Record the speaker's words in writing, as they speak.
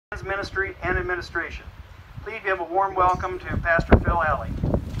Children's Ministry and Administration. Please give a warm welcome to Pastor Phil Alley.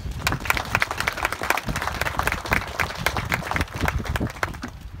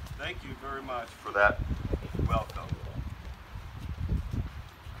 Thank you very much for that welcome.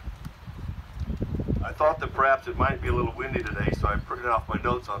 I thought that perhaps it might be a little windy today, so I printed off my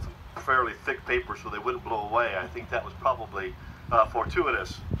notes on some fairly thick paper so they wouldn't blow away. I think that was probably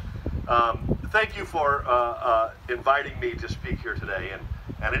fortuitous. Thank you for inviting me to speak here today,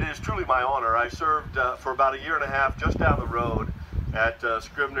 and it is truly my honor. I served for about 1.5 years just down the road at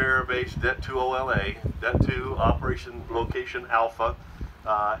Scribner Air Base, Det 2 OLA, Det 2 Operation Location Alpha,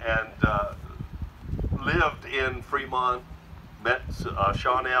 and lived in Fremont, met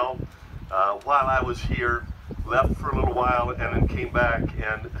Shawnell while I was here, left for a little while, and then came back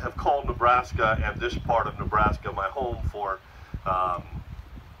and have called Nebraska and this part of Nebraska my home for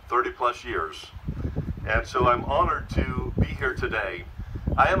 30 plus years. And so I'm honored to be here today.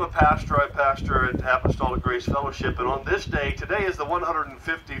 I am a pastor. I pastor at Apostolic Grace Fellowship, and on this day, today is the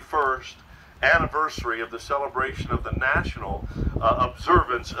 151st anniversary of the celebration of the national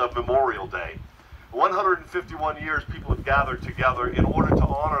observance of Memorial Day. 151 years people have gathered together in order to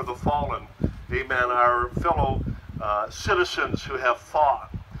honor the fallen, amen, our fellow citizens who have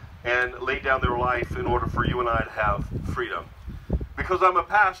fought and laid down their life in order for you and I to have freedom. Because I'm a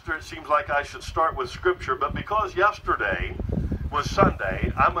pastor, it seems like I should start with Scripture, but because yesterday was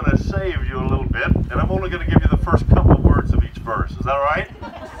Sunday, I'm going to save you a little bit, and I'm only going to give you the first couple of words of each verse. Is that all right?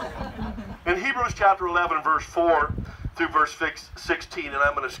 In Hebrews chapter 11, verse 4 through verse 16, and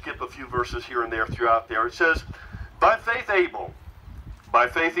I'm going to skip a few verses here and there throughout there, it says, by faith Abel, by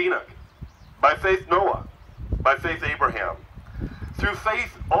faith Enoch, by faith Noah, by faith Abraham, through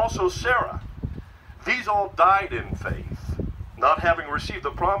faith also Sarah. These all died in faith, not having received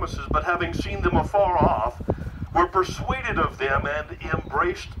the promises, but having seen them afar off, were persuaded of them and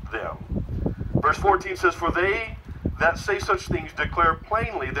embraced them. Verse 14 says, for they that say such things declare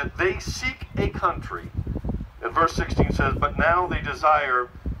plainly that they seek a country. And verse 16 says, but now they desire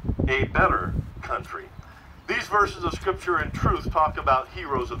a better country. These verses of Scripture in truth talk about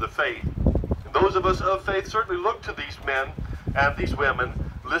heroes of the faith. And those of us of faith certainly look to these men and these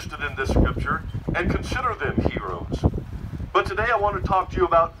women listed in this Scripture and consider them heroes. But today I want to talk to you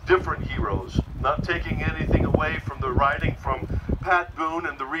about different heroes, not taking anything away from the writing from Pat Boone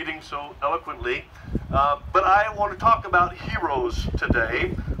and the reading so eloquently, but I want to talk about heroes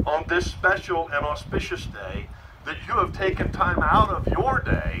today on this special and auspicious day that you have taken time out of your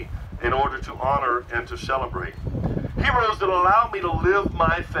day in order to honor and to celebrate. Heroes that allow me to live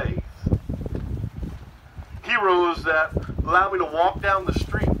my faith. Heroes that allow me to walk down the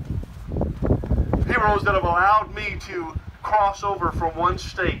street. Heroes that have allowed me to cross over from one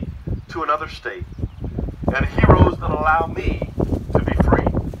state to another state. And heroes that allow me